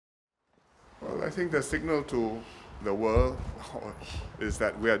think the signal to the world is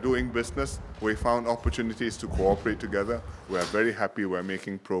that we are doing business. We found opportunities to cooperate together. We are very happy we're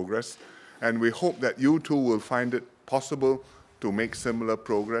making progress. And we hope that you too will find it possible to make similar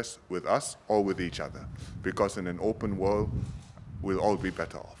progress with us or with each other. Because in an open world, we'll all be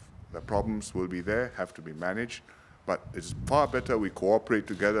better off. The problems will be there, have to be managed, but it's far better we cooperate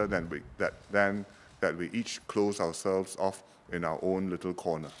together than that we each close ourselves off in our own little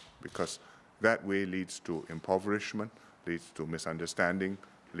corner, because that way leads to impoverishment, leads to misunderstanding,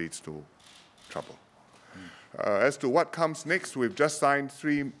 leads to trouble. As to what comes next, we've just signed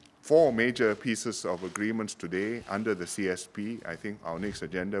 4 major pieces of agreements today under the CSP. I think our next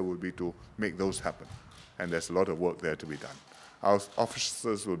agenda will be to make those happen, and there's a lot of work there to be done. Our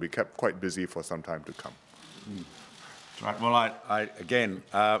officers will be kept quite busy for some time to come. Right. Well, again,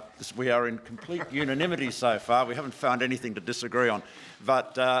 we are in complete unanimity so far. We haven't found anything to disagree on.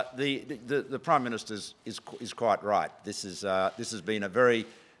 But the Prime Minister is quite right. This has been a very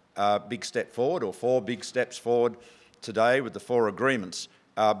big step forward, or 4 big steps forward today with the 4 agreements.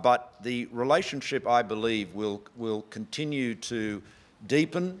 But the relationship, I believe, will continue to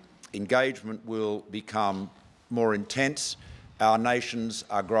deepen. Engagement will become more intense. Our nations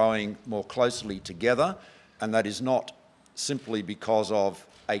are growing more closely together, and that is not simply because of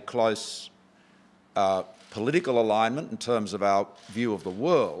a close political alignment in terms of our view of the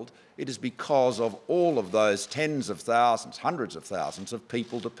world. It is because of all of those tens of thousands, hundreds of thousands of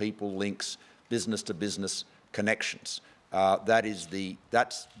people-to-people links, business-to-business connections. That's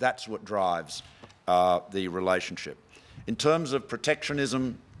what drives the relationship. In terms of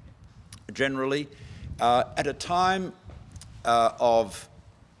protectionism generally, at a time of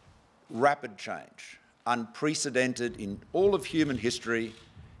rapid change, unprecedented in all of human history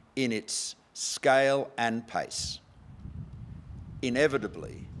in its scale and pace,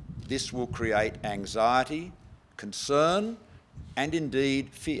 inevitably this will create anxiety, concern, and indeed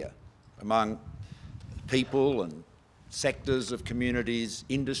fear among people and sectors of communities,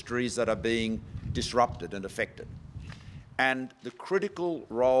 industries that are being disrupted and affected. And the critical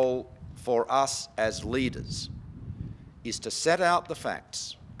role for us as leaders is to set out the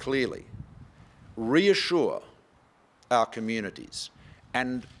facts clearly, reassure our communities,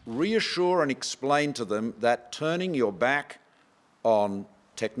 and reassure and explain to them that turning your back on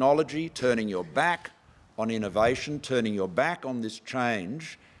technology, turning your back on innovation, turning your back on this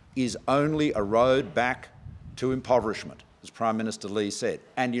change is only a road back to impoverishment, as Prime Minister Lee said.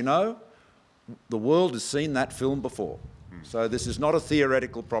 And you know, the world has seen that film before. So this is not a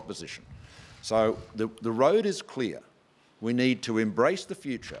theoretical proposition. So the road is clear. We need to embrace the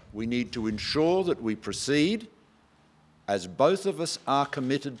future. We need to ensure that we proceed, as both of us are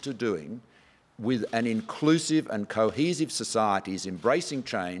committed to doing, with an inclusive and cohesive societies, embracing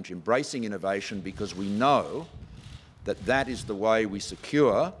change, embracing innovation, because we know that that is the way we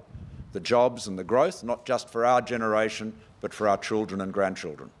secure the jobs and the growth, not just for our generation, but for our children and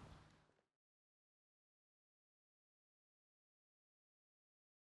grandchildren.